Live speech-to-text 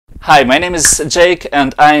Hi, my name is Jake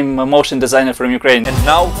and I'm a motion designer from Ukraine. And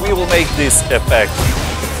now we will make this effect.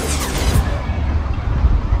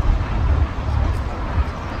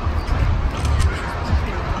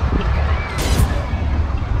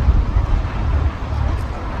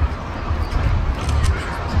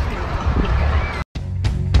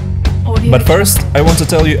 But first, I want to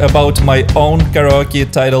tell you about my own Karaoke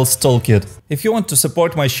titles toolkit. If you want to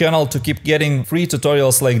support my channel to keep getting free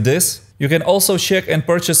tutorials like this, you can also check and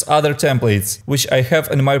purchase other templates, which I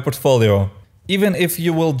have in my portfolio. Even if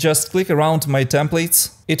you will just click around my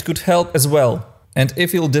templates, it could help as well. And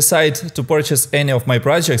if you'll decide to purchase any of my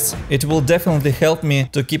projects, it will definitely help me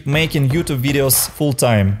to keep making YouTube videos full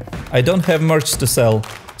time. I don't have merch to sell,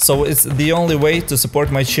 so it's the only way to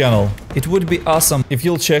support my channel. It would be awesome if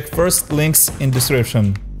you'll check first links in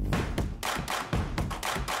description.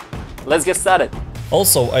 Let's get started.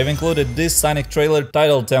 Also, I've included this Sonic trailer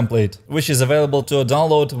title template, which is available to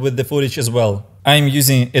download with the footage as well. I'm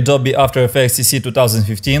using Adobe After Effects CC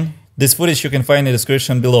 2015. This footage you can find in the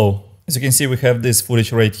description below. As you can see, we have this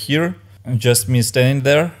footage right here, just me standing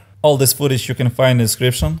there. All this footage you can find in the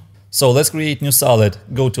description. So let's create new solid.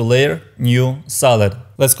 Go to Layer, New, Solid.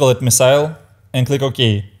 Let's call it Missile and click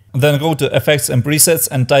OK. Then go to Effects and Presets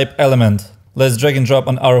and type Element. Let's drag and drop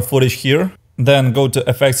on our footage here. Then go to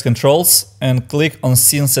Effects Controls and click on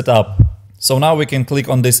Scene Setup. So now we can click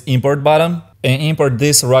on this Import button and import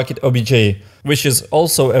this Rocket OBJ, which is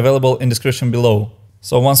also available in the description below.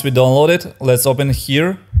 So once we download it, let's open it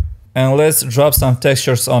here and let's drop some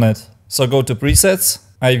textures on it. So go to Presets.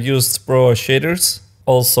 I've used Pro shaders,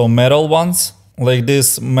 also metal ones, like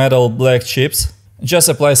these metal black chips. Just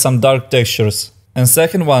apply some dark textures. And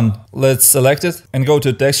second one, let's select it and go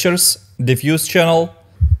to Textures, Diffuse Channel,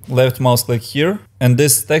 left mouse click here, and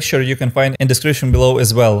this texture you can find in description below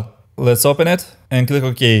as well. Let's open it and click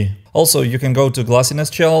OK. Also, you can go to Glossiness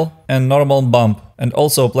Channel and Normal Bump and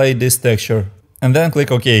also apply this texture. And then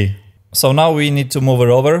click OK. So now we need to move it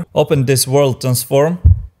over, open this World Transform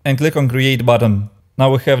and click on Create button. Now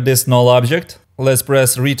we have this null object. Let's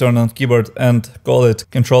press Return on keyboard and call it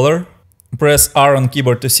Controller. Press R on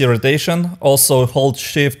keyboard to see rotation, also hold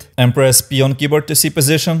Shift and press P on keyboard to see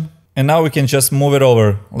position. And now we can just move it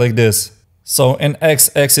over like this. So in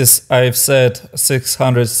X-axis I've set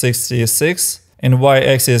 666, in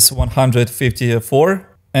Y-axis 154,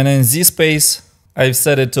 and in Z-space I've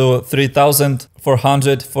set it to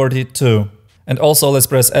 3442. And also let's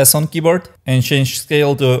press S on keyboard and change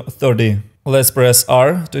scale to 30. Let's press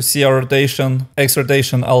R to see our rotation. X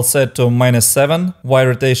rotation I'll set to -7, Y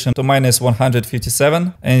rotation to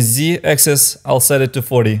 -157, and Z axis I'll set it to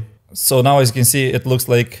 40. So now as you can see, it looks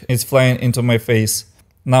like it's flying into my face.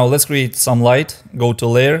 Now let's create some light. Go to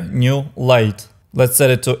Layer, New, Light. Let's set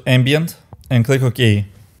it to Ambient and click OK.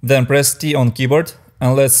 Then press T on keyboard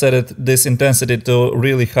and let's set this intensity to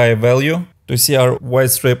really high value to see our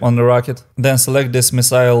white strip on the rocket. Then select this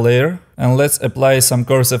missile layer and let's apply some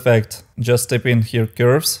curves effect. Just type in here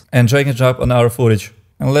curves and drag and drop on our footage.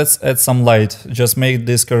 And let's add some light. Just make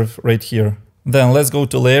this curve right here. Then let's go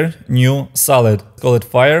to Layer, New, Solid. Call it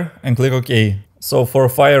Fire and click OK. So for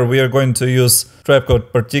Fire we are going to use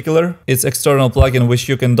Trapcode Particular. It's external plugin which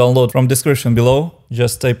you can download from description below.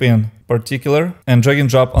 Just type in Particular and drag and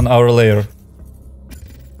drop on our layer.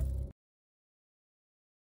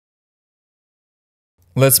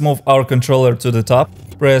 Let's move our controller to the top.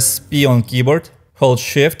 Press P on keyboard, hold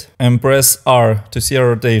Shift and press R to see our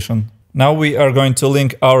rotation. Now we are going to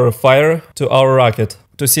link our fire to our rocket.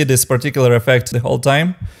 To see this particular effect the whole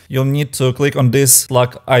time, you'll need to click on this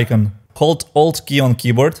clock icon. Hold Alt key on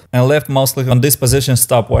keyboard and left mouse click on this position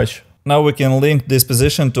stopwatch. Now we can link this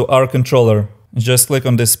position to our controller. Just click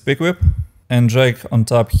on this pick whip and drag on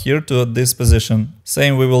top here to this position.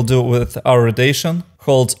 Same we will do with our rotation.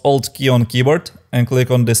 Hold Alt key on keyboard and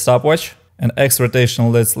click on this stopwatch. And X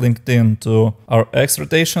rotation, let's link it in to our X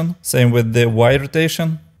rotation. Same with the Y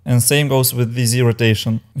rotation. And same goes with the Z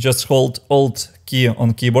rotation. Just hold Alt key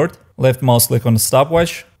on keyboard, left mouse click on the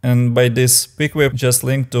stopwatch, and by this pick whip just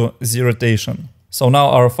link to Z rotation. So now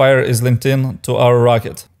our fire is linked in to our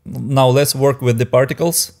rocket. Now let's work with the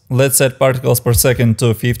particles. Let's set particles per second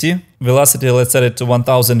to 50. Velocity, let's set it to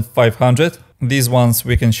 1500. These ones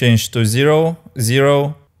we can change to 0,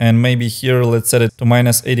 0, and maybe here let's set it to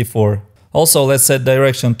 -84. Also let's set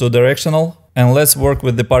direction to directional and let's work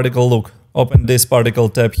with the particle look. Open this particle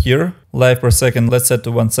tab here, live per second let's set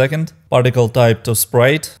to 1 second, particle type to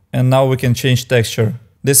sprite, and now we can change texture.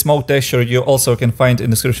 This smoke texture you also can find in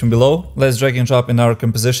the description below. Let's drag and drop in our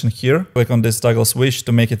composition here, click on this toggle switch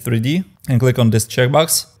to make it 3D, and click on this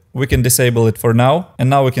checkbox. We can disable it for now, and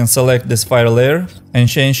now we can select this fire layer and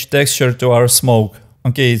change texture to our smoke.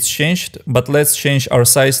 Okay, it's changed, but let's change our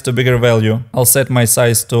size to bigger value. I'll set my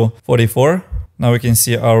size to 44. Now we can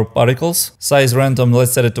see our particles. Size random,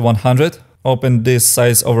 let's set it to 100. Open this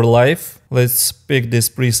size over life. Let's pick this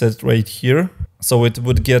preset right here, so it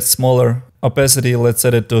would get smaller. Opacity, let's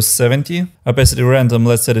set it to 70. Opacity random,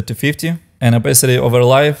 let's set it to 50. And opacity over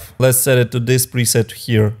life, let's set it to this preset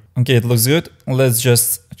here. Okay, it looks good. Let's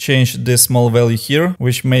just change this small value here,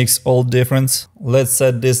 which makes all difference. Let's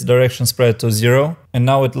set this direction spread to 0. And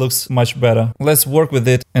now it looks much better. Let's work with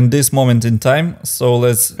it in this moment in time. So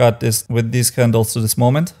let's cut this with these handles to this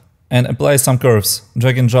moment. And apply some curves.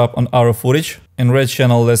 Drag and drop on our footage. In red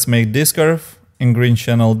channel, let's make this curve. In green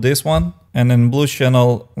channel, this one. And in blue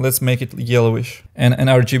channel, let's make it yellowish. And in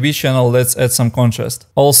RGB channel, let's add some contrast.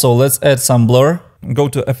 Also, let's add some blur. Go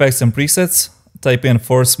to Effects and Presets. Type in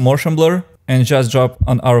Force Motion Blur. And just drop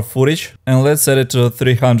on our footage. And let's set it to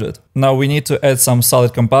 300. Now we need to add some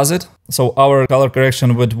solid composite. So our color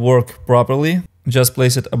correction would work properly. Just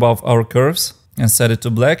place it above our curves. And set it to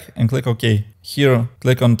black and click OK. Here,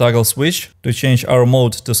 click on Toggle Switch to change our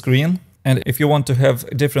mode to screen. And if you want to have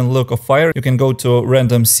a different look of fire, you can go to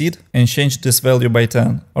Random Seed and change this value by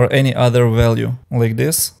 10 or any other value like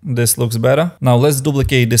this. This looks better. Now let's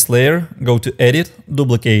duplicate this layer. Go to Edit,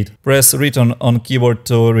 Duplicate. Press Return on keyboard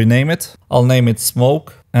to rename it. I'll name it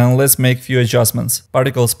Smoke. And let's make few adjustments.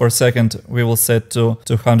 Particles per second we will set to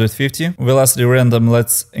 250. Velocity random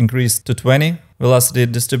let's increase to 20. Velocity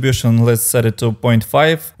distribution, let's set it to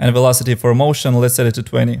 0.5. And velocity for motion, let's set it to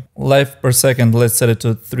 20. Life per second, let's set it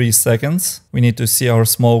to 3 seconds. We need to see our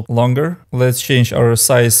smoke longer. Let's change our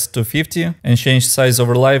size to 50 and change size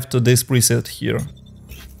over life to this preset here.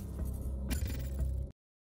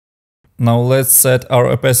 Now let's set our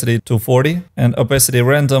opacity to 40 and opacity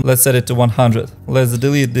random, let's set it to 100. Let's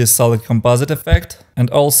delete this solid composite effect and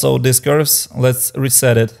also these curves, let's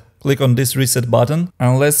reset it. Click on this reset button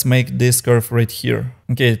and let's make this curve right here.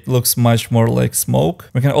 Okay, it looks much more like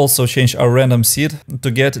smoke. We can also change our random seed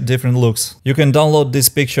to get different looks. You can download this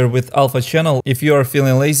picture with Alpha Channel if you are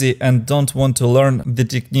feeling lazy and don't want to learn the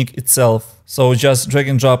technique itself. So just drag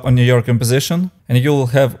and drop on your composition and you will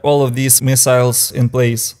have all of these missiles in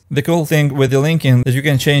place. The cool thing with the linking that you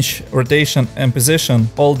can change rotation and position.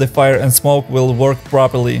 All the fire and smoke will work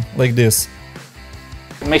properly like this.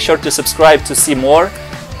 Make sure to subscribe to see more.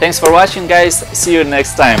 Thanks for watching, guys. See you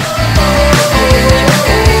next time.